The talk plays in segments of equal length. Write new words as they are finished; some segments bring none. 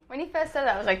you first said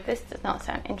that, I was like, this does not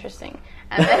sound interesting.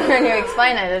 And then when you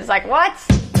explain it, it's like, what?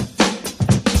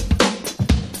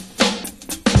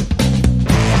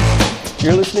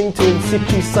 You're listening to In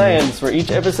Situ Science, where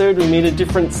each episode we meet a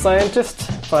different scientist,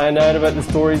 find out about the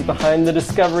stories behind the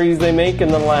discoveries they make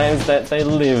and the lives that they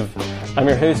live. I'm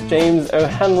your host, James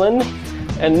O'Hanlon,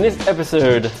 and in this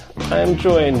episode I am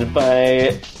joined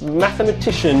by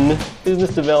mathematician,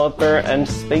 business developer, and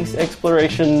space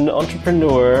exploration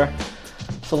entrepreneur,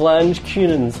 Solange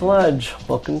Cunin. Solange,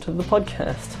 welcome to the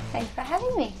podcast. Thanks for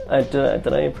having me.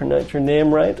 Did I pronounce your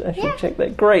name right? I should check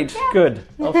that. Great, good.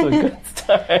 Off to a good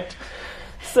start.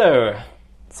 So,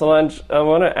 Solange, I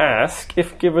want to ask,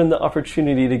 if given the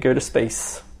opportunity to go to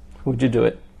space, would you do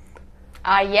it?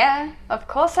 Yeah, of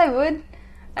course I would.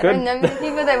 I don't know many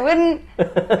people that wouldn't.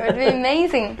 It would be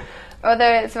amazing.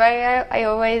 Although it's very, I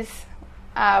always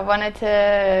wanted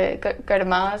to go to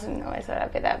Mars, and always thought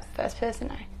I'd be that first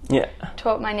person. I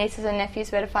taught my nieces and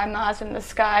nephews where to find Mars in the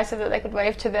sky so that they could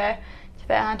wave to their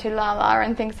Auntie Lala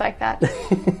and things like that.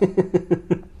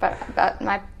 but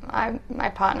my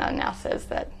partner now says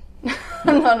that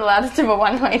I'm not allowed to do a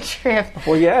one-way trip.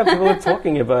 Well, yeah, people are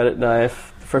talking about it now.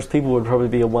 If the first people would probably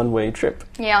be a one-way trip.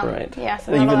 Yeah. Right. Yeah,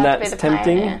 so even that's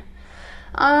tempting? Pioneer.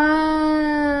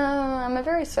 I'm a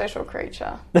very social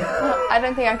creature. I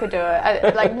don't think I could do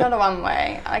it. Not a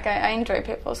one-way. I enjoy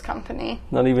people's company.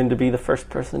 Not even to be the first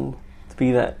person to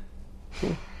be that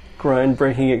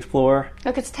groundbreaking explorer?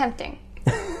 Look, it's tempting.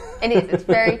 It is. It's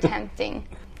very tempting.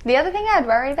 The other thing I'd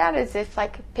worry about is if,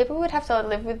 people would have to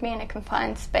live with me in a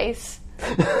confined space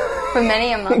for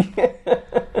many a month.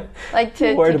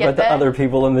 You're worried about the other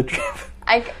people in the trip.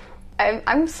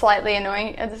 I'm slightly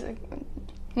annoying.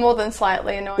 More than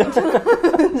slightly annoying to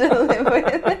live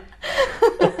with.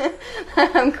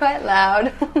 I'm quite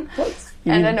loud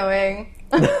and annoying.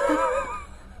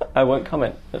 I won't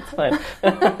comment. That's fine.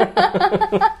 I'm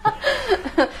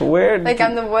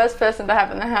the worst person to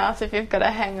have in the house if you've got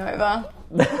a hangover.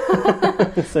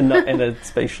 So not in a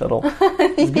space shuttle.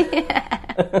 Yeah.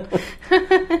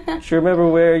 Do you remember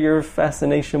where your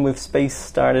fascination with space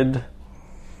started?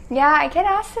 Yeah, I get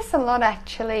asked this a lot,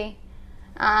 actually.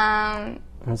 Or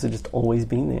has it just always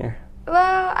been there?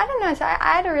 Well, I don't know. So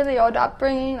I had a really odd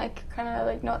upbringing,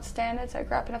 not standard. So I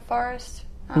grew up in a forest,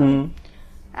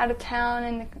 out of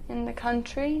town in the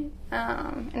country,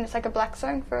 and it's like a black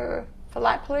zone for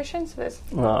light pollution. So there's.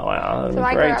 Oh wow! So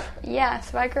I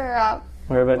grew up.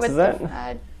 Whereabouts is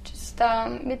that? Just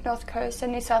mid-north coast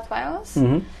of New South Wales.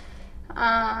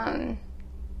 Mm-hmm.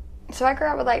 So I grew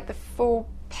up with the full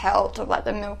pelt of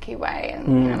the Milky Way,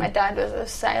 and my dad was a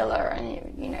sailor,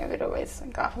 and we'd always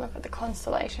go up and look at the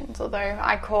constellations. Although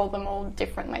I call them all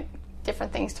different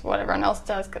things to what everyone else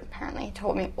does, because apparently he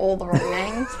taught me all the wrong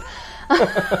names.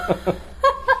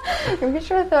 I'm pretty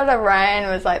sure I thought Orion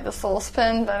was the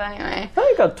saucepan, but anyway.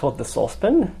 I got taught the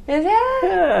saucepan. Is it?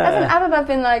 Yeah. As an adult, I've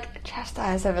been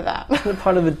chastised over that. The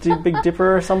part of the Big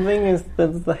Dipper or something is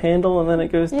the handle, and then it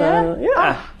goes down. Yeah.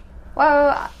 Oh.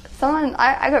 Well,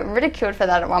 I got ridiculed for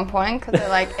that at one point, because they're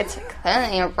like, it's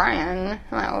clearly Orion.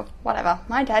 I'm like, well, whatever.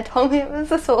 My dad told me it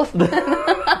was a saucepan.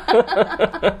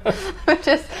 Which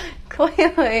is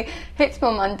clearly it's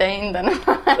more mundane than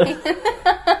Orion.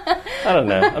 I don't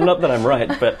know. Not that I'm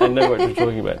right, but I know what you're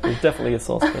talking about. It's definitely a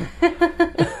saucepan.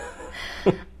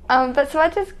 But so I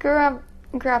just grew up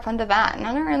under that, and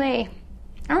I don't really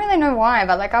know why,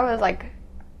 but I was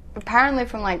apparently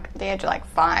from the age of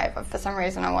 5, for some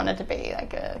reason I wanted to be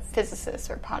a physicist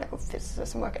or a particle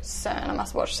physicist and work at CERN. I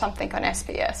must watch something on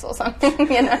SBS or something, I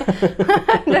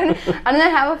don't know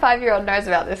how a 5-year-old knows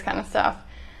about this kind of stuff.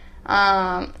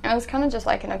 It was kind of just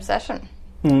an obsession.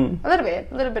 A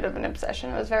little bit of an obsession.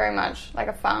 It was very much like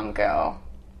a farm girl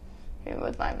who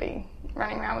would be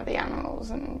running around with the animals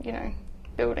and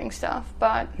building stuff.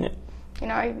 But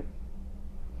I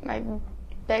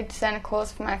begged Santa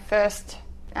Claus for my first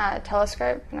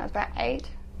telescope when I was about 8.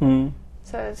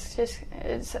 So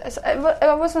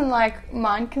it wasn't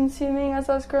mind consuming as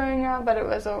I was growing up, but it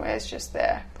was always just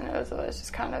there, and it was always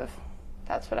just kind of.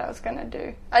 That's what I was going to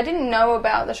do. I didn't know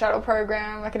about the shuttle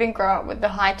program. I didn't grow up with the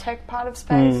high-tech part of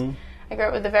space. I grew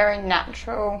up with the very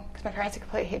natural, because my parents are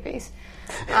complete hippies.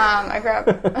 I grew up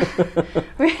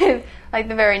with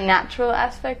the very natural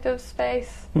aspect of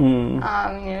space.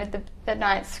 The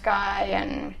night sky,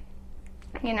 and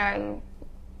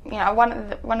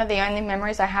one of the only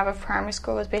memories I have of primary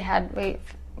school was we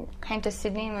came to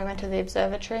Sydney and we went to the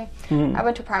observatory. I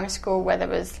went to primary school where there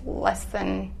was less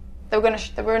than. They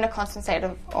were in a constant state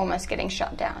of almost getting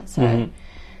shut down. So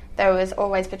there was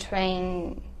always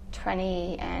between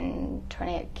 20 and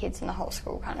 28 kids in the whole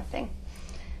school kind of thing.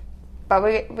 But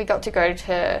we got to go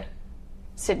to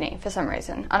Sydney for some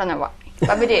reason. I don't know why,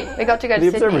 but we did. We got to go to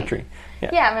The Sydney. observatory.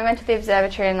 Yeah, we went to the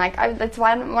observatory, and like that's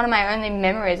one of my only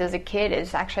memories as a kid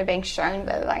is actually being shown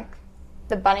the like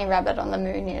the bunny rabbit on the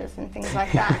moon is and things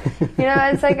like that.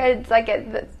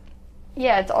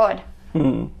 It's odd.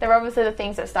 They're obviously the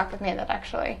things that stuck with me that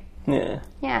actually. Yeah.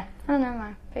 Yeah, I don't know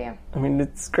why, but yeah. I mean,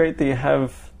 it's great that you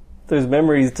have those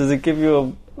memories. Does it give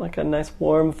you a nice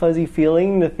warm fuzzy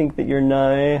feeling to think that you're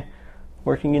now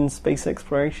working in space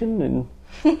exploration and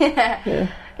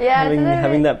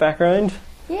having that background?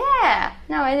 Yeah,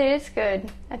 no, it is good.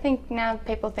 I think now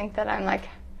people think that I'm like,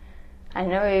 I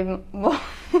know even more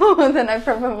than I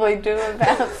probably do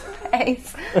about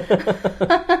space.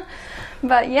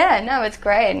 But yeah, no, it's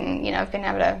great, and I've been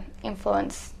able to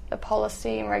influence the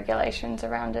policy and regulations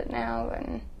around it now,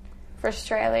 and for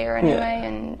Australia anyway,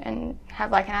 and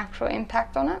have like an actual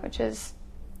impact on it, which is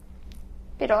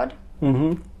a bit odd.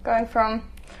 Mm-hmm. Going from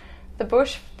the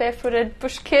bush, barefooted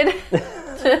bush kid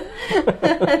to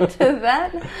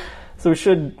that. So we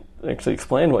should actually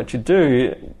explain what you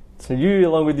do. So you,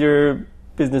 along with your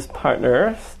business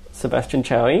partner, Sebastian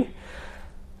Chowie,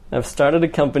 have started a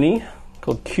company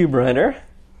called CubeWriter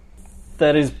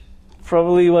that is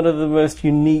probably one of the most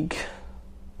unique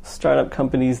startup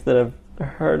companies that I've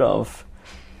heard of,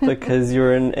 because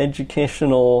you're an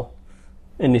educational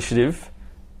initiative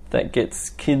that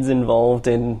gets kids involved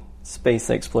in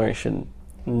space exploration,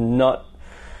 not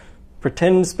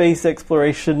pretend space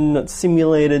exploration, not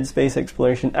simulated space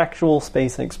exploration, actual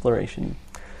space exploration.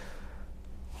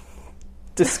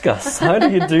 Discuss. How do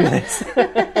you do this?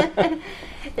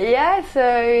 Yeah,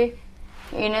 so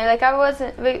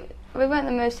we weren't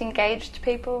the most engaged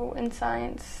people in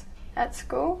science at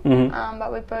school,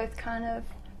 but we both kind of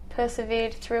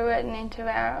persevered through it and into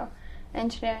our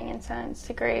engineering and science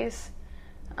degrees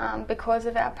because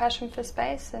of our passion for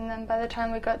space. And then by the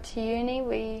time we got to uni,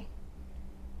 we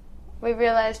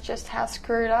realised just how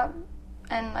screwed up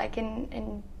and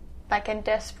and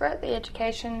desperate the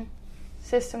education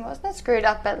system was. Not screwed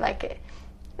up, but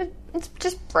it's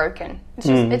just broken.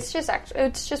 It's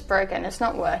just broken. It's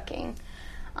not working.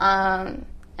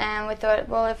 And we thought,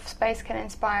 well, if space can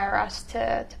inspire us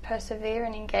to persevere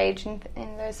and engage in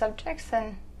those subjects,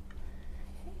 then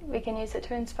we can use it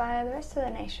to inspire the rest of the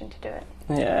nation to do it.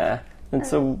 Yeah. And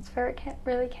so that's where it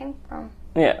really came from.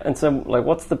 Yeah. And so,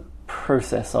 what's the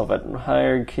process of it? How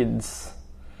are kids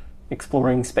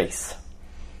exploring space?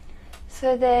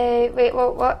 So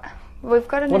we've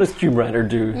got what does CubeWriter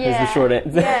do? Is the short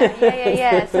answer.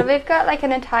 Yeah. So we've got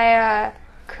an entire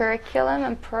curriculum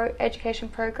and education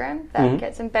program that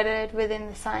gets embedded within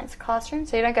the science classroom.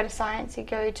 So you don't go to science, you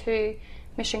go to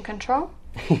mission control.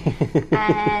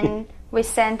 And we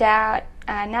send out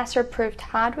NASA-approved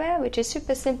hardware, which is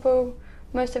super simple.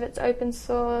 Most of it's open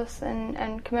source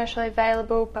and commercially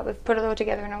available, but we've put it all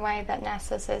together in a way that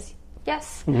NASA says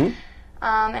yes.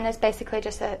 And it's basically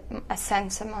just a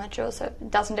sensor module, so a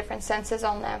dozen different sensors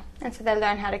on there. And so they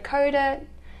learn how to code it,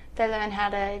 they learn how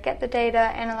to get the data,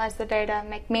 analyze the data,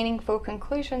 make meaningful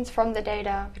conclusions from the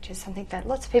data, which is something that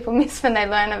lots of people miss when they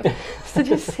learn of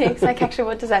statistics, actually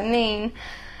what does that mean?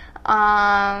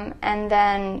 And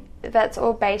then that's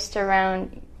all based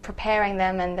around preparing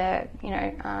them and their,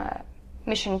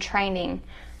 mission training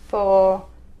for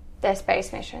their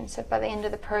space mission. So by the end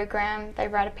of the program, they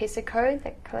write a piece of code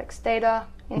that collects data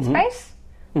in space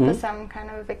for some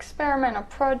kind of experiment or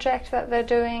project that they're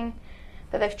doing,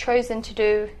 that they've chosen to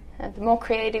do. The more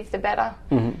creative, the better.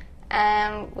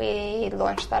 And we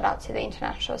launch that up to the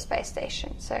International Space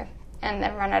Station. And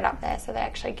then run it up there, so they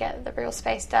actually get the real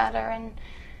space data, and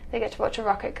they get to watch a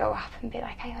rocket go up and be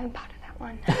like, "Hey, I'm part of that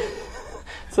one."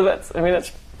 So that's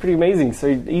pretty amazing. So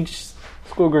each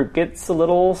school group gets a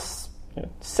little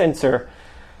sensor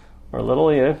or a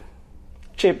little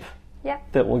chip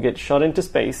that will get shot into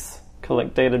space,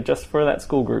 collect data just for that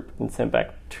school group, and sent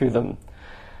back to them.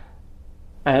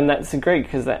 And that's great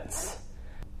because that's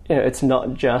it's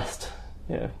not just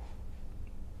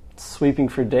sweeping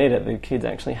for data. The kids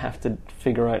actually have to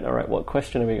figure out, all right, what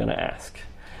question are we going to ask?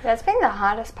 That's been the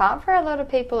hardest part for a lot of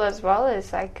people as well,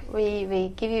 is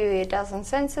we give you a dozen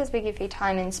sensors, we give you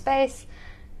time in space,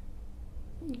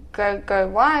 go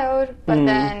wild, but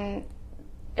then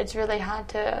it's really hard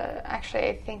to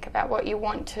actually think about what you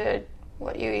want to,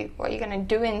 what you're going to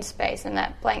do in space, and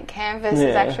that blank canvas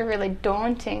is actually really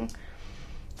daunting.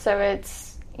 So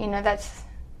it's, that's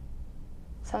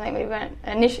something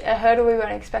a hurdle we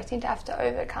weren't expecting to have to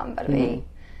overcome, but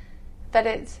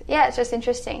it's just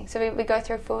interesting. So we go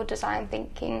through a full design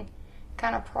thinking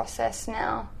kind of process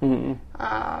now, and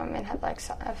have a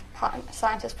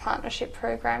scientist partnership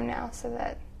program now, so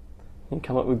that and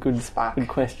come up with good Spark.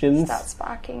 questions. Start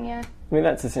sparking, yeah. I mean,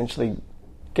 that's essentially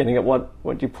getting at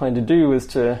what you plan to do, is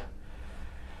to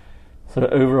sort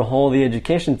of overhaul the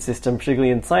education system,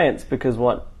 particularly in science, because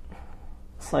what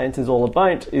science is all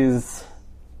about is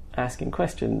asking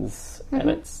questions, and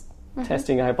it's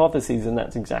testing hypotheses, and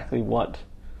that's exactly what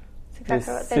this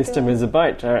system is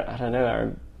about. I don't know,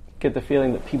 I get the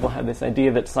feeling that people have this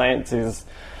idea that science is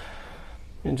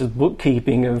just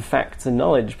bookkeeping of facts and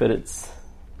knowledge, but it's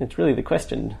really the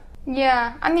question.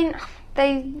 Yeah, I mean,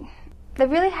 they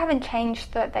really haven't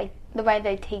changed the way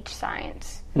they teach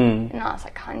science in the last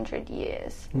 100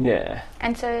 years. Yeah.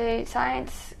 And so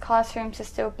science classrooms are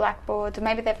still blackboards, or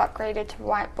maybe they've upgraded to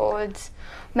whiteboards.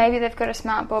 Maybe they've got a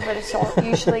smart board, but it's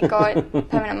usually got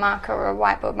permanent marker or a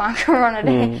whiteboard marker on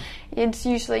it. It's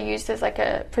usually used as like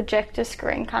a projector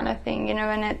screen kind of thing,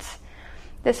 and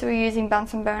they're still using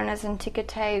Bunsen burners and ticker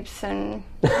tapes and,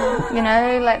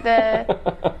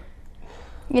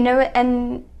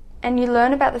 and you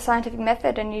learn about the scientific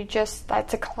method, and it's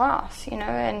a class,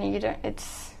 and you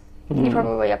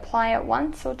probably apply it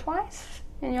once or twice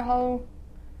in your whole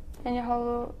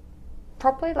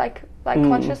properly,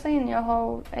 consciously in your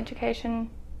whole education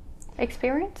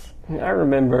experience. I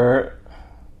remember,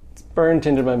 it's burnt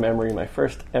into my memory, my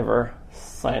first ever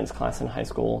science class in high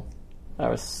school. I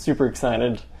was super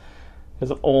excited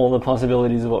because of all the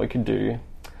possibilities of what we could do.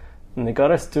 And they got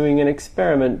us doing an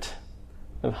experiment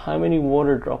of how many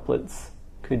water droplets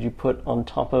could you put on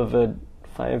top of a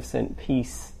 5-cent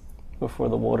piece before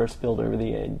the water spilled over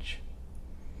the edge.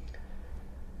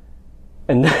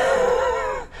 And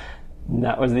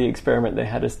that was the experiment they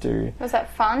had us do. Was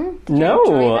that fun? Did you No,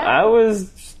 enjoy that?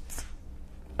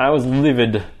 I was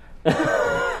livid.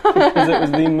 Because it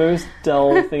was the most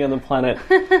dull thing on the planet.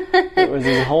 It was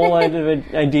this whole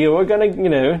idea, we're going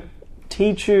to,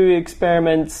 teach you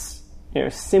experiments,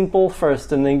 simple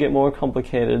first and then get more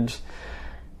complicated.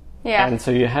 Yeah. And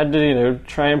so you had to,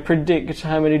 try and predict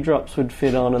how many drops would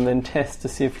fit on and then test to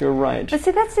see if you're right. But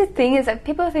see, that's the thing, is that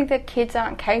people think that kids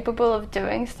aren't capable of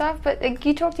doing stuff, but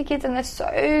you talk to kids and they're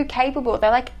so capable.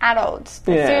 They're like adults.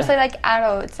 They're seriously like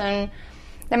adults, and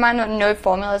they might not know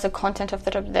formulas or content off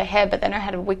the top of their head, but they know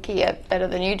how to wiki it better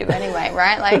than you do anyway,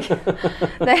 right? Like,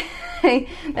 they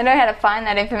know how to find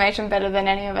that information better than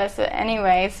any of us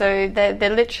anyway, so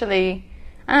they're literally,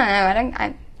 I don't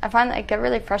know, I find that I get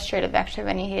really frustrated actually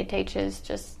when you hear teachers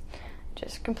just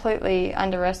completely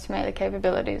underestimate the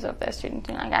capabilities of their students.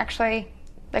 And like, actually,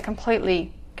 they're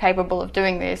completely capable of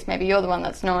doing this. Maybe you're the one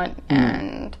that's not.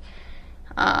 And,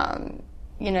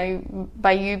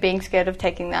 by you being scared of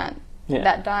taking that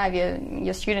dive,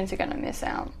 your students are going to miss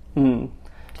out.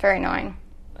 It's very annoying.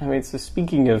 I mean, so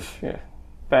speaking of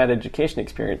bad education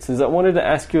experiences, I wanted to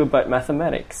ask you about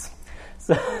mathematics.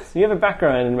 So you have a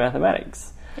background in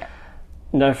mathematics.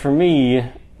 Now, for me,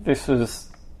 this was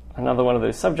another one of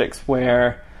those subjects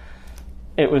where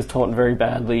it was taught very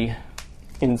badly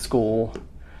in school,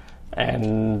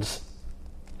 and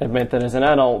it meant that as an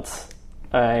adult,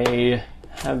 I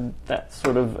had that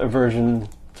sort of aversion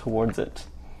towards it.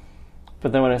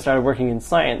 But then when I started working in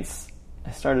science,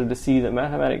 I started to see that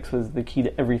mathematics was the key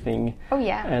to everything. Oh,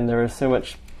 yeah. And there was so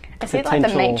much Is it like the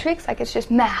Matrix? Like, it's just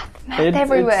math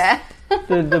everywhere.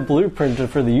 It's the blueprint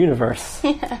for the universe.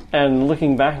 Yeah. And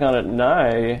looking back on it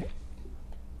now,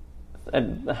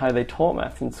 at how they taught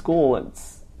math in school,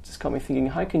 it's just got me thinking,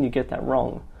 how can you get that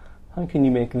wrong? How can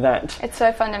you make that It's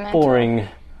so fundamental. boring?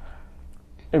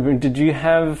 I mean, did you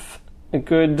have a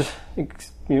good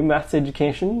maths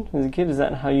education as a kid? Is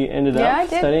that how you ended up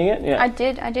studying it? Yeah, I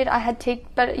did. I had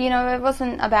but it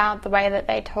wasn't about the way that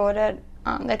they taught it.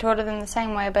 They taught it in the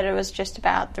same way, but it was just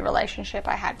about the relationship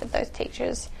I had with those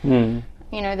teachers.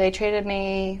 They treated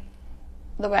me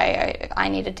the way I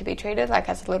needed to be treated, like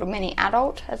as a little mini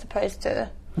adult, as opposed to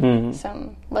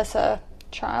some lesser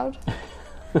child.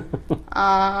 There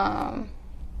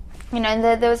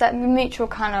was that mutual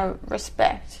kind of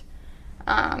respect.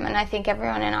 And I think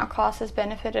everyone in our class has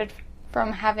benefited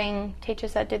from having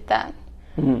teachers that did that.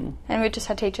 And we just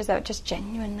had teachers that just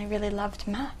genuinely really loved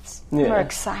maths. Yeah. Were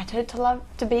excited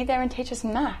to be there and teach us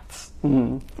maths.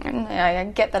 And I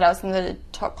get that I was in the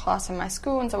top class in my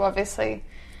school, and so obviously,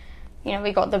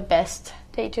 we got the best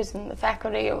teachers in the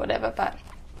faculty or whatever. But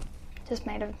it's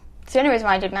the only reason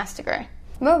why I did maths degree.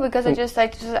 Well, because I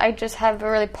just have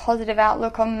a really positive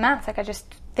outlook on maths. Like, I just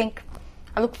think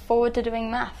I look forward to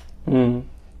doing math.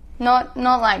 Not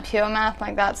like pure math,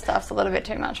 like that stuff's a little bit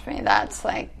too much for me. That's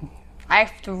like, I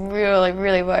have to really,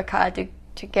 really work hard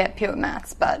to get pure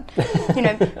maths, but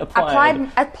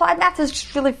applied maths is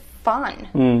just really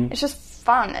fun. It's just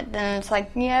fun, and it's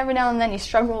like, every now and then you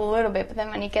struggle a little bit, but then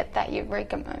when you get that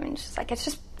eureka moment, it's just like, it's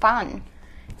just fun.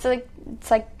 So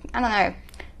it's like I don't know.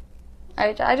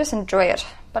 I just enjoy it,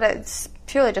 but it's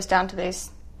purely just down to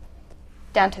these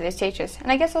teachers,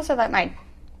 and I guess also like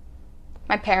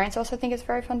my parents also think it's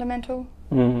very fundamental.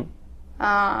 Mm-hmm.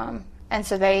 And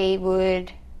so they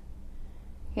would,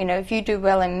 if you do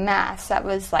well in maths, that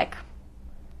was like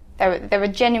they were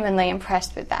genuinely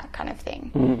impressed with that kind of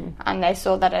thing, and they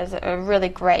saw that as a really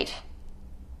great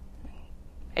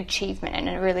achievement and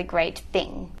a really great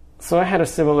thing. So I had a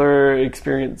similar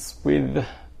experience with,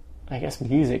 I guess,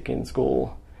 music in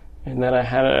school, in that I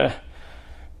had a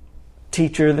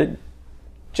teacher that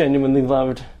genuinely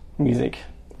loved music,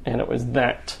 and it was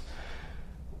that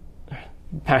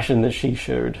passion that she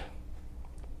showed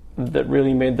that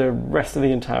really made the rest of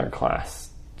the entire class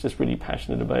just really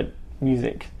passionate about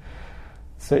music.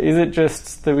 So is it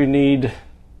just that we need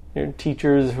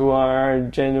teachers who are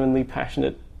genuinely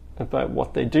passionate about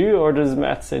what they do, or does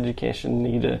maths education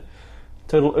need a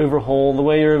total overhaul the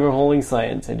way you're overhauling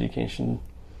science education?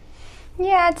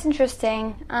 Yeah, it's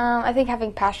interesting. I think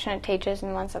having passionate teachers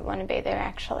and ones that want to be there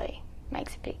actually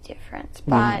makes a big difference.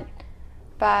 But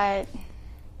the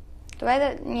way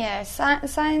that,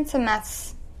 science and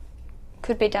maths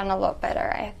could be done a lot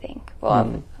better, I think.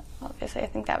 Well, obviously I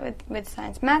think that with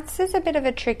science. Maths is a bit of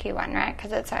a tricky one, right?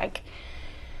 Because it's like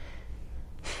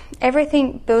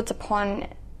everything builds upon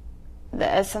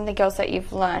something else that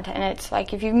you've learned, and it's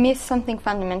like if you miss something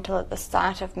fundamental at the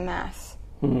start of maths,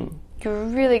 you're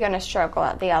really going to struggle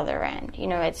at the other end.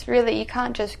 It's really, you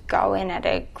can't just go in at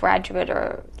a graduate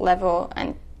or level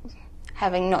and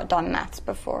having not done maths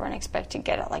before and expect to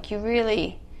get it. Like, you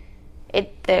really,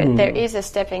 there is a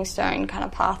stepping stone kind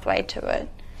of pathway to it.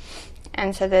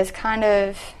 And so there's kind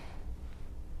of,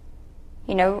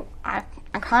 I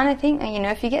kind of think,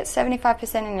 if you get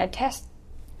 75% in a test,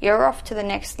 you're off to the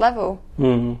next level.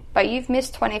 But you've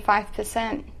missed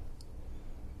 25%,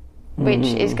 which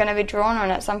is going to be drawn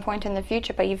on at some point in the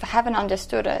future, but you haven't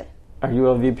understood it. Are you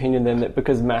of the opinion then that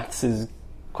because maths is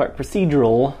quite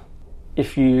procedural,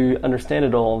 if you understand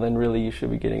it all, then really you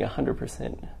should be getting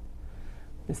 100%?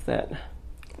 Is that...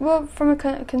 Well, from a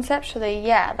conceptually,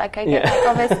 yeah. Like, I get, like,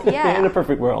 obviously, yeah. In a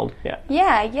perfect world, yeah.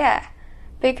 Yeah.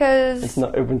 Because... It's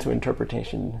not open to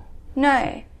interpretation.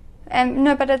 No.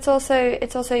 No, but it's also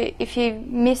if you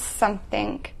miss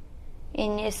something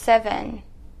in year 7,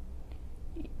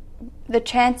 the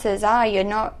chances are you're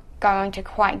not going to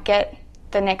quite get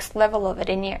the next level of it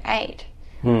in year 8.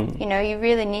 You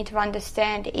really need to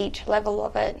understand each level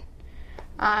of it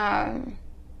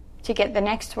to get the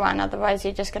next one. Otherwise,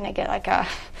 you're just going to get like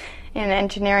in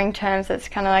engineering terms, it's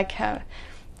kind of like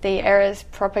the errors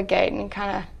propagate, and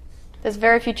kind of there's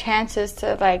very few chances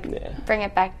to bring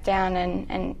it back down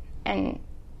and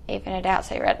even it out,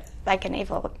 so you're at like an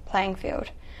even playing field.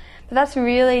 But that's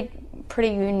really pretty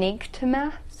unique to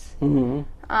maths.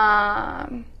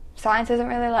 Science isn't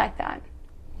really like that,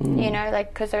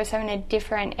 because there are so many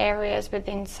different areas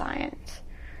within science.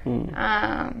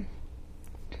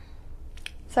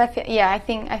 So I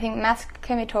think maths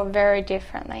can be taught very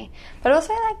differently, but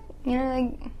also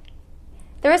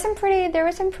there are some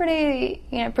pretty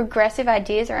progressive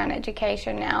ideas around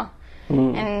education now.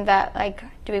 And that,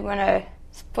 do we want to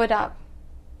split up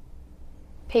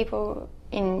people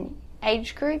in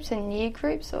age groups and year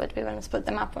groups, or do we want to split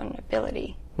them up on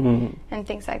ability and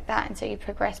things like that? And so you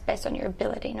progress based on your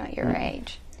ability, not your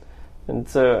age. And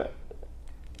so,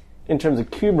 in terms of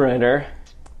CubeWriter,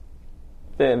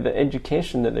 the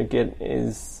education that they get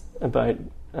is about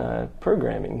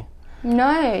programming.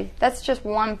 No, that's just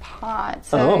one part.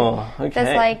 So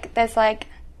okay. There's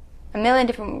a million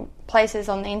different places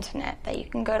on the internet that you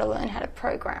can go to learn how to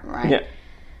program, right?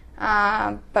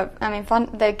 Yeah. But I mean,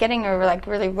 they're getting a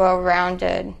really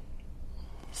well-rounded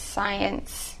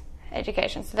science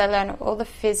education. So they learn all the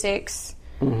physics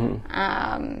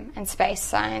and space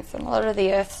science and a lot of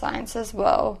the earth science as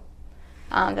well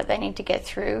that they need to get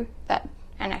through that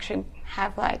and actually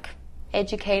have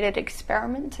educated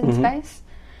experiments in space.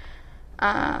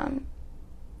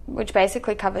 Which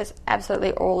basically covers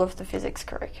absolutely all of the physics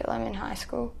curriculum in high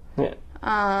school. Yeah.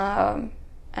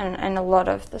 And a lot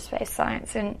of the space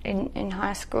science in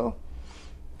high school.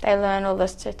 They learn all the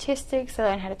statistics, they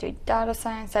learn how to do data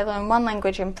science, they learn one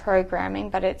language in programming,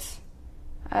 but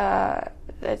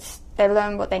they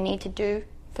learn what they need to do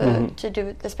to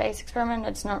do the space experiment.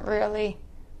 It's not really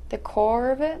the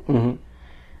core of it.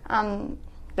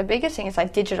 The biggest thing is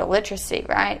digital literacy,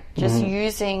 right? Just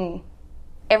using...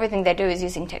 Everything they do is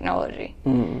using technology.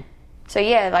 So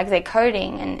they're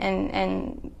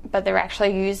coding but they're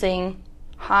actually using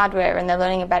hardware, and they're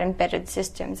learning about embedded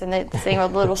systems, and they're seeing all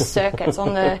the little circuits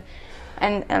on the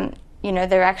and you know,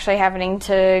 they're actually having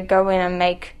to go in and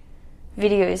make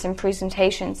videos and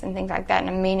presentations and things like that in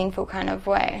a meaningful kind of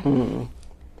way.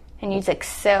 And use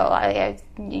Excel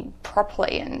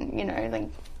properly, and, you know, like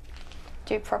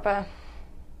do proper.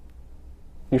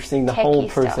 You're seeing the whole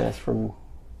stuff. process from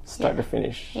start to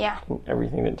finish. Yeah. And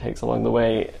everything that takes along the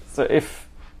way. So if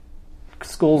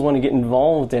schools want to get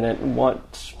involved in it,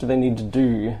 what do they need to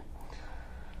do?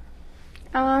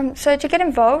 So to get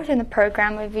involved in the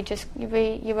program,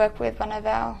 you work with one of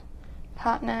our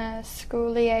partner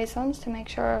school liaisons to make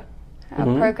sure our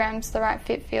program's the right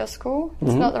fit for your school.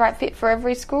 It's not the right fit for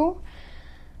every school,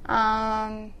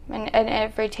 and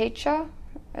every teacher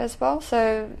as well.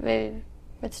 So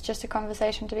it's just a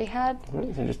conversation to be had.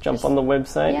 So just jump on the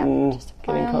website and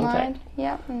get in contact.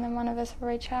 And then one of us will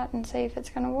reach out and see if it's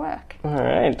going to work. All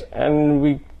right, and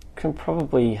we can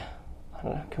probably, I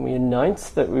don't know, can we announce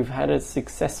that we've had a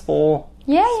successful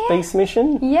space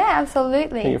mission? Yeah,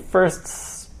 absolutely. So your first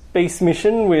space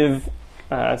mission with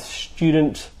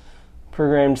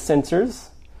student-programmed sensors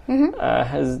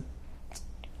has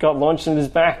got launched and is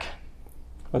back.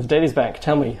 Well, the data's back.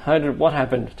 Tell me, what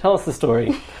happened? Tell us the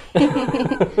story.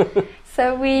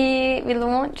 So we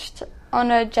launched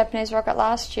on a Japanese rocket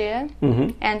last year,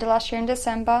 and last year in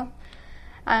December,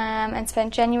 and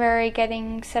spent January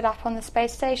getting set up on the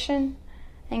space station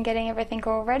and getting everything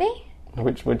all ready.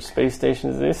 Which space station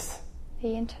is this?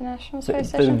 The International Space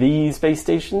Station. The space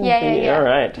station? Yeah. All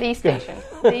right. The station.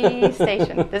 The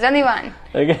station. There's only one.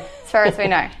 Okay. As far as we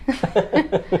know.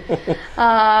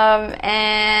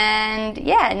 And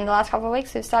in the last couple of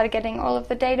weeks we've started getting all of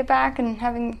the data back and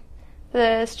having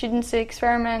the students'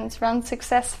 experiments run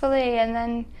successfully and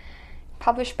then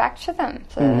published back to them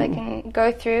so that they can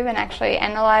go through and actually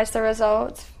analyse the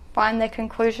results, find their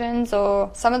conclusions,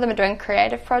 or some of them are doing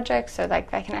creative projects, so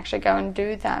like they can actually go and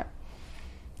do that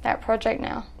project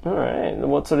now. All right.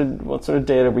 What sort of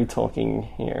data are we talking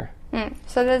here?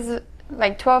 So there's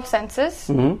like 12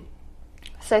 sensors.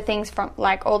 So things from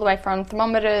like all the way from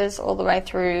thermometers all the way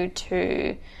through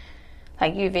to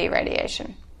like UV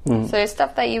radiation. So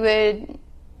stuff that you would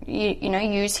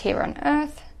use here on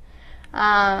Earth,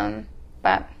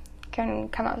 but can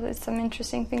come up with some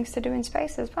interesting things to do in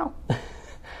space as well.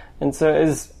 And so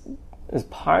as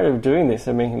part of doing this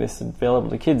and making this available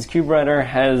to kids, CubeWriter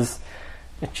has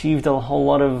achieved a whole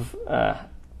lot of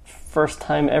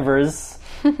first-time evers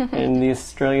in the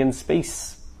Australian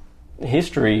space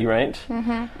history, right?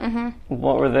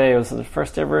 What were they? Was it the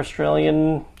first ever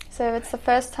Australian? So it's the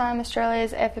first time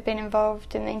Australia's ever been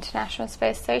involved in the International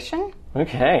Space Station.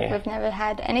 Okay. We've never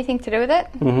had anything to do with it.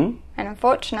 And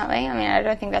unfortunately, I mean, I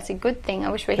don't think that's a good thing. I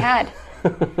wish we had,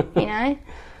 you know.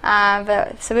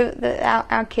 But so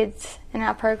our kids in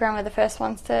our program were the first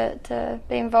ones to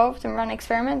be involved and run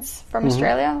experiments from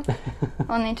Australia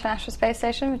on the International Space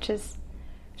Station, which is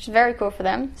very cool for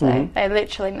them. So they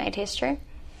literally made history.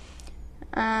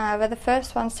 We're the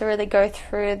first ones to really go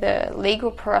through the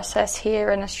legal process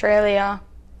here in Australia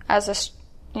as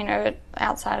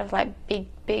outside of like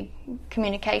big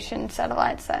communication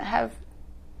satellites that have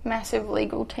massive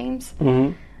legal teams.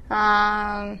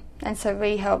 And so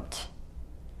we helped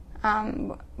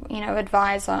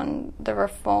advise on the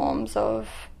reforms of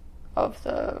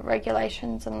the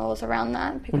regulations and laws around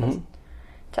that because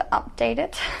to update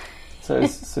it. So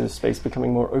is space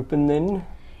becoming more open then?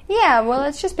 Yeah, well,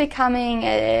 it's just becoming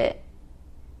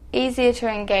easier to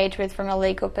engage with from a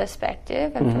legal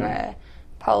perspective and from a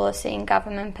policy and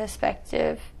government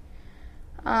perspective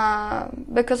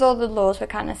because all the laws were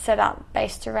kind of set up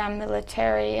based around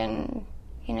military and,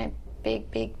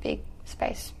 big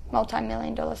space,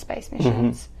 multi-million-dollar space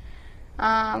missions,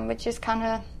 which is kind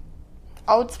of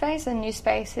old space, and new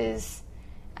space is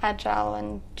agile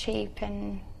and cheap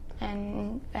and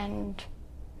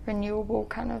renewable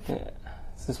kind of. Yeah.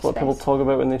 Is this what people talk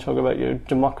about when they talk about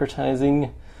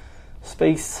democratizing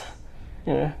space?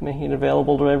 Making it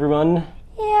available to everyone.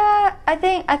 Yeah, I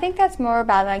think that's more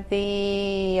about like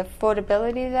the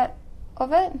affordability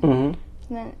of it. And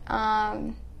then,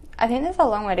 I think there's a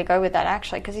long way to go with that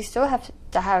actually, because you still have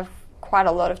to have quite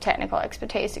a lot of technical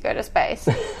expertise to go to space.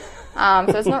 So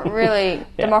it's not really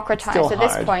democratized at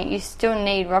this point. You still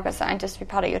need rocket scientists to be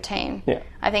part of your team. Yeah.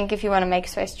 I think if you want to make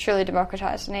space truly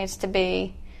democratized, it needs to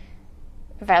be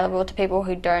available to people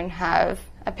who don't have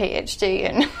a PhD,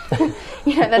 and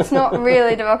that's not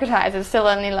really democratized. It's still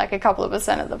only like a couple of %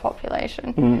 of the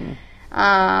population.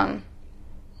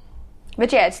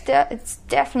 But yeah, it's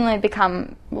definitely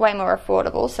become way more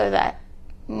affordable so that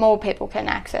more people can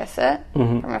access it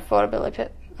from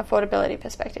affordability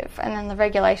perspective. And then the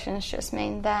regulations just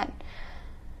mean that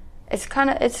it's kind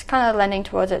of lending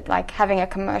towards it, like having a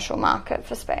commercial market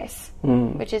for space,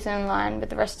 which is in line with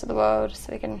the rest of the world,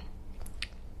 so we can,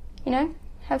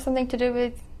 have something to do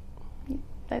with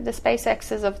the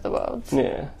SpaceXs of the world.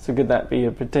 Yeah. So could that be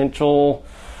a potential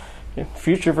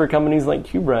future for companies like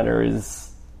CubeRunner,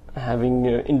 is having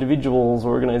individuals,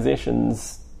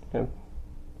 organizations,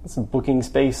 booking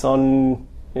space on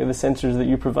the sensors that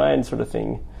you provide, sort of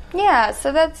thing. Yeah.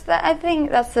 So I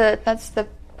think that's the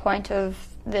point of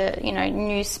the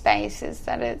new space, is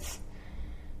that it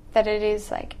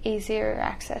is like easier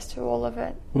access to all of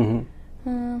it. I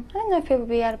don't know if people will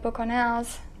be able to book on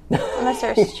ours unless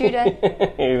they're a student.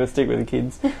 Yeah, let's stick with the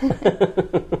kids.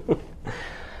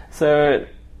 So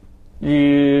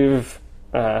you've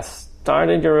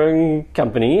started your own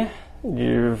company.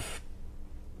 You've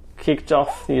kicked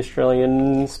off the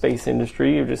Australian space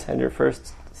industry. You've just had your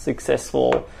first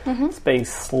successful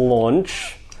space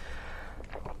launch.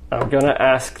 I'm going to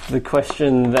ask the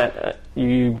question that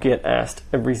you get asked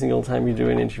every single time you do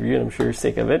an interview, and I'm sure you're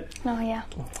sick of it. Oh, yeah.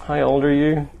 How old are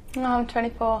you? No, I'm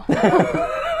 24.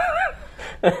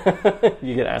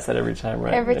 You get asked that every time,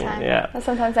 right? Every time. Yeah.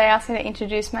 Sometimes they ask me to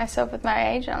introduce myself with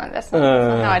my age, and I'm like, that's not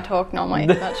how I talk normally.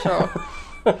 I'm not sure.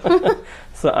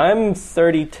 So I'm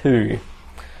 32.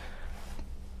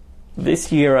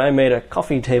 This year I made a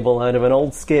coffee table out of an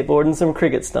old skateboard and some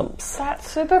cricket stumps.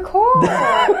 That's super cool.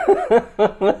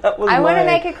 I want to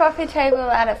make a coffee table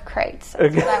out of crates.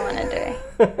 That's what I want to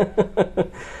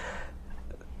do.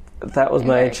 That was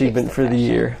my achievement for the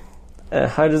year.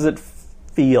 How does it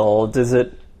feel? Does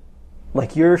it,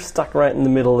 like, you're stuck right in the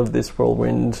middle of this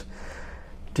whirlwind.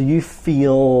 Do you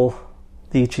feel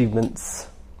the achievements?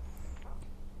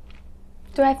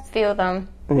 Do I feel them?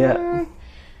 Yeah.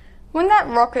 When that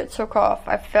rocket took off,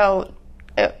 I felt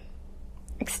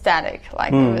ecstatic.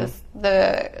 Like, it was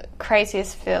the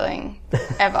craziest feeling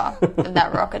ever when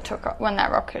that rocket took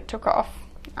off.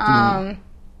 I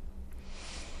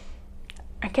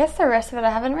guess the rest of it, I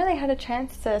haven't really had a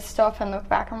chance to stop and look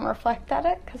back and reflect at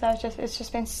it, because it's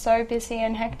just been so busy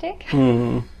and hectic.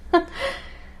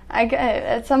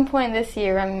 At some point this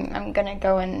year, I'm going to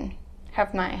go and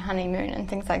have my honeymoon and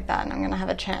things like that, and I'm going to have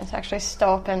a chance to actually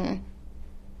stop and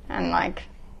like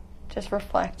just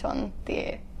reflect on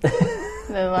the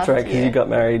last That's right, because year. you got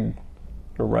married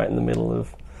right in the middle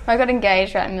of... I got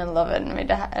engaged right in the middle of it, and I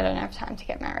don't have time to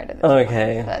get married at this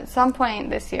Okay. point. But at some point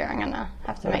this year, I'm going to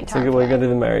have to make time So for we're that. going to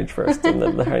do the marriage first and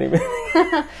then the honeymoon.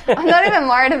 I'm not even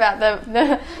worried about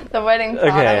the wedding part.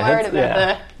 Okay, I'm worried about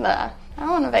yeah. the I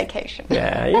want a vacation.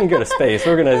 Yeah, you can go to space.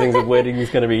 Organising a wedding is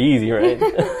going to be easy, right?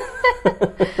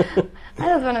 I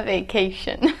just want a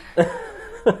vacation.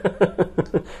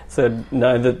 So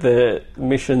now that the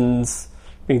mission's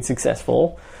been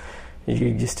successful,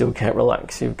 you still can't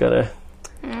relax. You've got to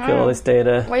get all this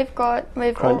data. We've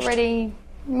crunched. already.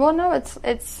 Well, no, it's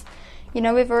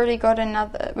we've already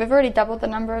doubled the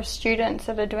number of students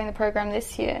that are doing the program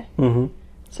this year.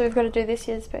 So we've got to do this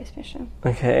year's space mission.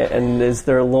 Okay, and is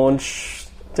there a launch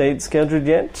date scheduled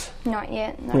yet? Not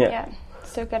yet. Not yet.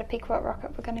 Still got to pick what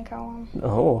rocket we're going to go on.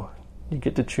 Oh, you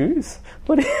get to choose.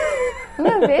 A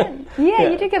little bit. Yeah,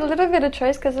 you do get a little bit of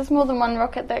choice, because there's more than one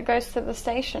rocket that goes to the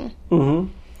station. So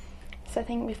I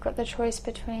think we've got the choice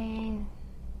between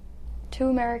 2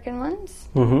 American ones,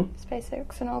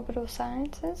 SpaceX and Orbital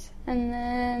Sciences, and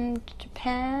then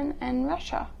Japan and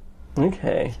Russia.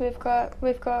 Okay. So we've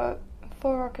got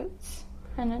 4 rockets,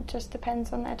 and it just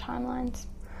depends on their timelines.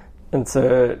 And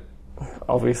so,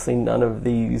 obviously, none of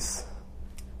these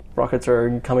rockets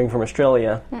are coming from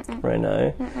Australia right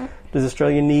now. Does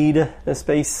Australia need a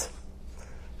space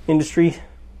industry?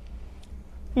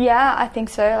 Yeah, I think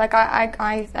so. Like,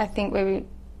 I think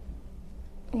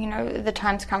the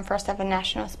time's come for us to have a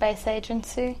national space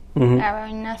agency, our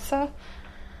own NASA.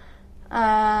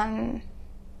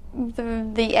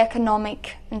 The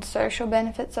economic and social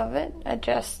benefits of it are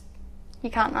just, you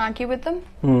can't argue with them.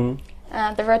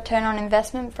 The return on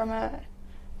investment from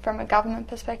a government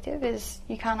perspective is,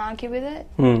 you can't argue with it.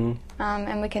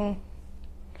 And we can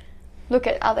look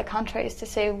at other countries to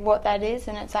see what that is,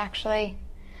 and it's actually,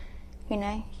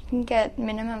 you can get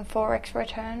minimum 4x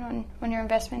return on your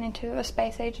investment into a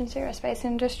space agency or a space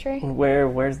industry.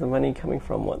 Where's the money coming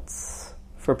from? What's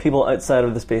for people outside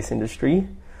of the space industry?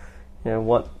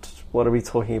 What are we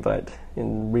talking about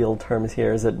in real terms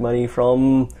here? Is it money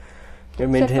from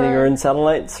maintaining our own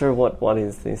satellites, or what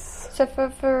is this? So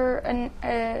for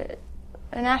a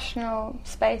national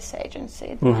space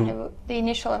agency, the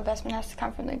initial investment has to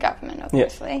come from the government,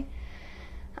 obviously.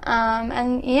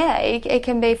 And it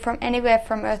can be from anywhere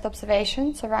from Earth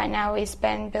observation. So right now we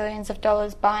spend billions of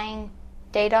dollars buying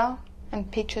data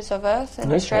and pictures of Earth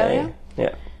in Australia.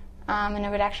 Yeah. and it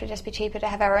would actually just be cheaper to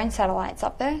have our own satellites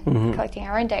up there, collecting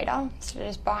our own data, instead of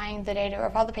just buying the data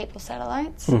of other people's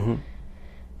satellites. You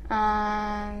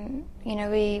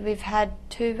know, we've had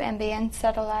 2 NBN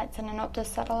satellites and an Optus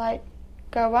satellite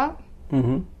go up.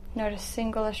 Not a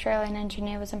single Australian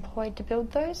engineer was employed to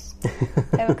build those.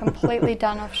 They were completely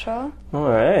done offshore. All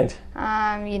right.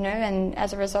 You know, and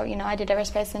as a result, you know, I did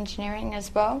aerospace engineering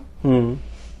as well.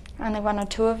 Only 1 or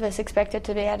 2 of us expected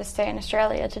to be able to stay in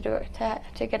Australia to do it,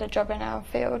 to get a job in our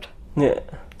field. Yeah.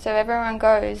 So everyone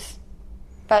goes,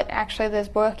 but actually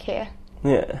there's work here.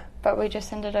 Yeah. But we just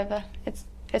send it over. It's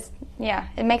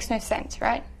it makes no sense,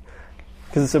 right?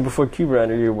 Because so before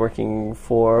QBrider, you were working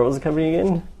for, what was the company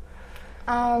again?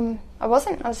 I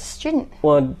wasn't. I was a student.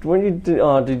 Well, when you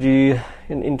did you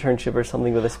an internship or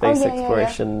something with a space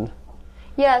exploration?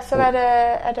 Yeah. So at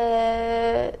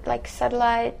a like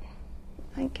satellite,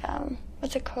 like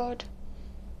what's it called?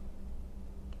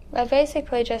 Well,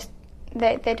 basically just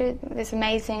they do this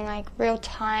amazing like real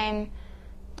time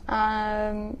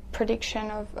prediction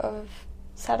of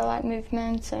satellite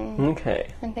movements and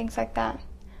things like that.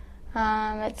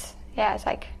 It's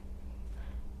like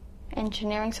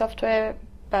engineering software,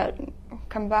 but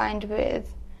combined with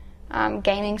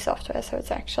gaming software, so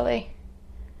it's actually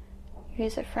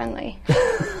user friendly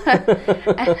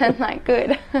and like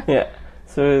good. Yeah.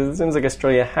 So it seems like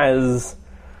Australia has,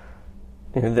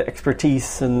 you know, the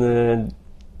expertise and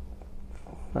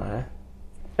the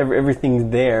everything's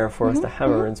there for us to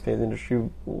have our own space industry.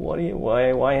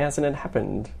 Why hasn't it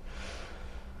happened?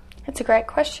 It's a great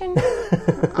question.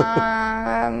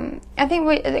 I think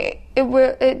we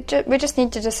just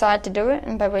need to decide to do it,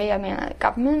 and by we I mean the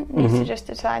government needs to just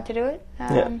decide to do it.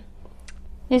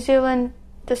 New Zealand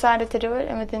decided to do it,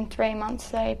 and within 3 months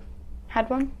they had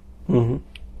one.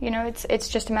 You know, it's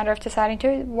just a matter of deciding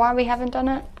to. Why we haven't done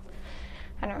it,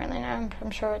 I don't really know.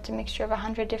 I'm sure it's a mixture of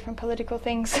 100 different political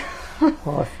things.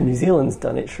 Well, if New Zealand's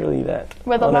done it, surely that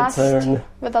we're the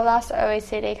its last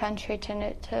OECD country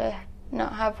to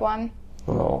not have one.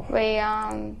 Oh. We,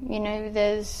 you know,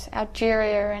 there's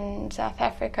Algeria and South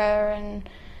Africa and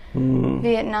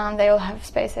Vietnam. They all have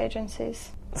space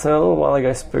agencies. So a little while ago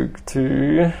I spoke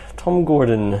to Tom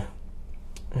Gordon,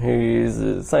 who's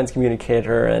a science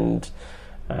communicator and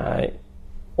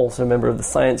also a member of the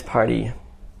Science Party,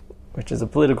 which is a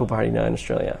political party now in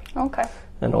Australia. Okay.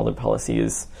 And all their policy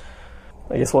is,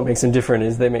 I guess what makes them different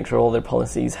is they make sure all their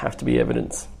policies have to be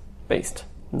evidence-based,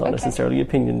 not necessarily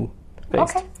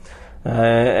opinion-based. Okay.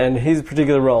 And his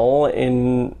particular role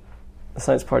in the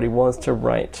Science Party was to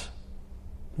write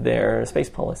their space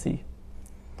policy.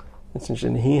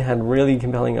 And he had really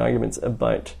compelling arguments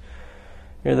about,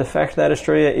 you know, the fact that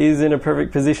Australia is in a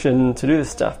perfect position to do this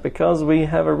stuff because we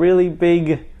have a really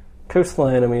big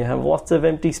coastline and we have lots of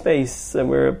empty space and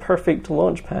we're a perfect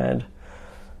launch pad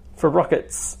for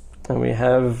rockets. And we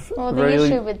have... Well, the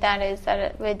issue with that is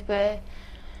that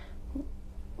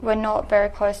we're not very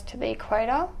close to the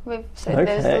equator.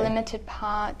 There's limited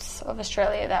parts of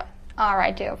Australia that are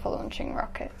ideal for launching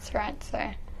rockets, right?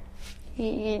 So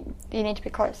you need to be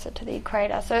closer to the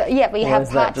equator. So yeah, we have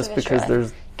parts of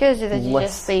Australia. Because there's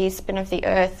just the spin of the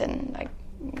Earth and like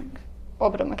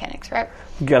orbital mechanics, right?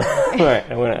 Got it. Right,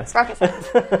 I want to ask. Rocket science.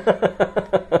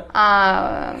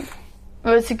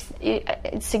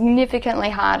 It's significantly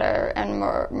harder and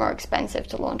more expensive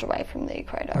to launch away from the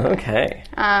equator. Right? Okay.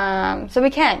 So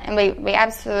we can, and we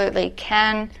absolutely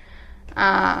can.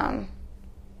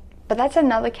 But that's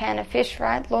another can of fish,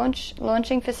 right?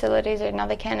 Launching facilities are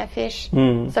another can of fish.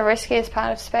 It's the riskiest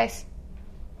part of space.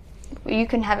 You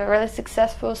can have a really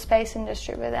successful space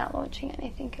industry without launching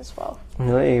anything as well.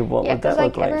 Really? What would that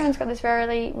look like? Everyone's got this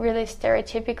really, really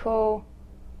stereotypical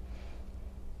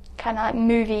kind of like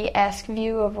movie-esque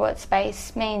view of what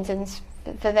space means, and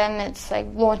for them it's like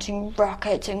launching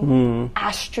rockets and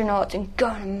astronauts and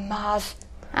going to Mars.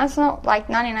 That's not like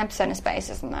 99% of space,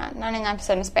 isn't that?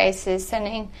 99% of space is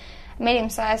sending a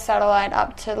medium-sized satellite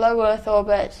up to low Earth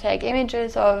orbit to take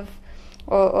images of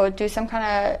or do some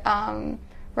kind of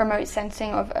remote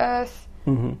sensing of Earth,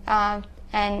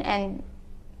 and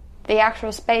the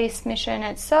actual space mission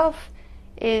itself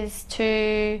is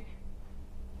to,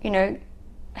 you know,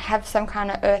 have some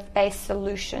kind of Earth-based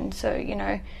solution. So, you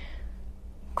know,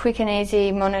 quick and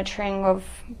easy monitoring of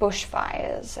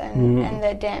bushfires and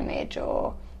their damage,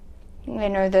 or, you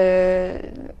know,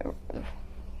 the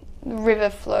river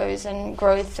flows and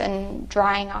growth and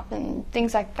drying up and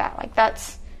things like that. Like,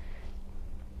 that's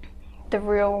the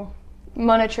real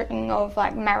monitoring of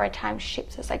like maritime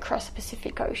ships as they cross the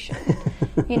Pacific Ocean.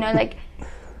 You know, like,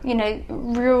 you know,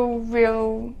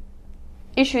 real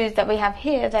issues that we have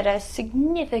here that are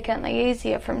significantly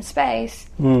easier from space.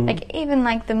 Like even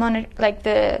like the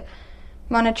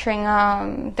monitoring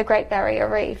the Great Barrier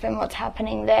Reef and what's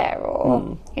happening there,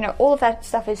 or you know, all of that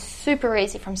stuff is super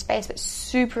easy from space, but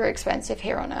super expensive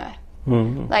here on Earth.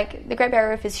 Like the Great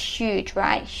Barrier Reef is huge,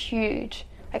 right? Huge,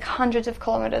 like hundreds of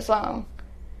kilometers long.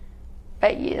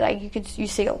 But you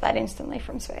see all that instantly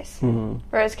from space.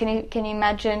 Whereas can you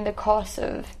imagine the cost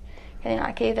of getting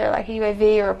like either like a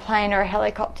UAV or a plane or a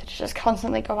helicopter to just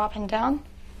constantly go up and down?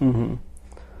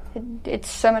 It's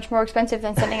so much more expensive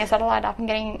than sending a satellite up and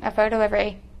getting a photo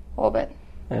every orbit.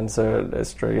 And so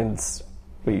Australians,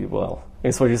 I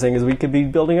guess what you're saying is we could be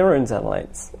building our own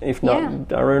satellites, if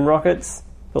not our own rockets,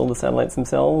 build the satellites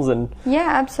themselves. And yeah,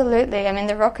 absolutely. I mean,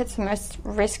 the rocket's the most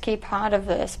risky part of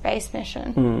the space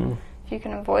mission. If you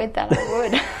can avoid that, I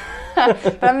would.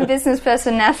 But I'm a business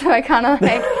person now, so I kind of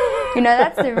like, you know,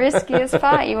 that's the riskiest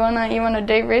part. You wanna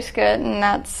de-risk it, and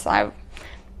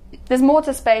there's more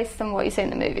to space than what you see in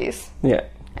the movies. Yeah.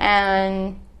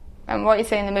 And what you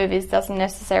see in the movies doesn't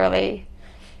necessarily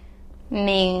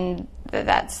mean that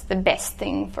that's the best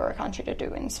thing for a country to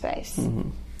do in space.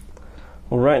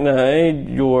 Well, right now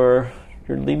you're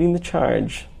leading the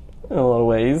charge in a lot of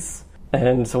ways.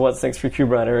 And so what's next for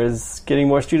CubeWriter is getting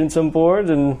more students on board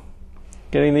and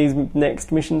getting these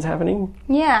next missions happening?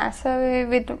 Yeah, so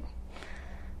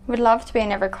we'd love to be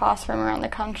in every classroom around the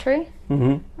country.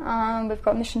 We've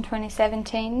got Mission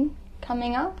 2017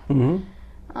 coming up. You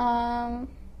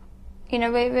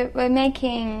know, we're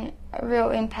making a real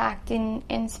impact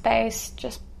in space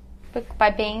just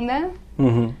by being there.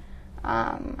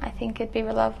 I think it'd be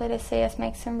lovely to see us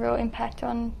make some real impact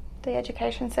on the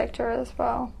education sector as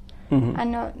well,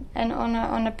 and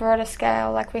on a broader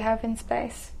scale like we have in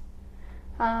space,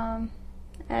 and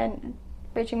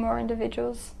reaching more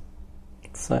individuals.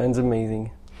 Sounds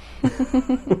amazing.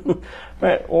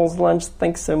 Right, All's Lunch,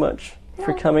 thanks so much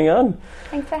for coming on.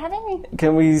 Thanks for having me.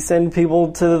 Can we send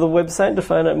people to the website to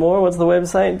find out more? What's the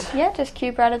website? Yeah, just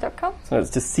cubewriter.com. So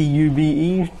it's just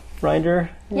CUBE Writer?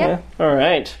 Yeah. All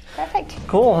right. Perfect.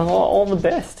 Cool. All the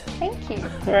best. Thank you.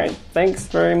 All right. Thanks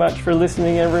very much for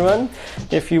listening, everyone.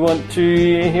 If you want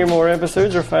to hear more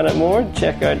episodes or find out more,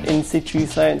 check out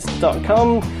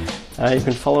insituscience.com. You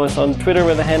can follow us on Twitter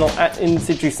with the handle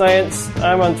 @InSituScience.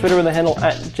 I'm on Twitter with the handle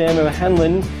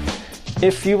 @JamoHanlon.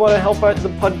 If you want to help out the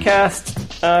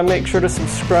podcast, make sure to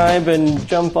subscribe and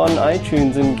jump on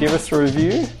iTunes and give us a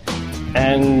review.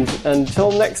 And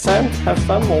until next time, have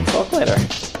fun. We'll talk later.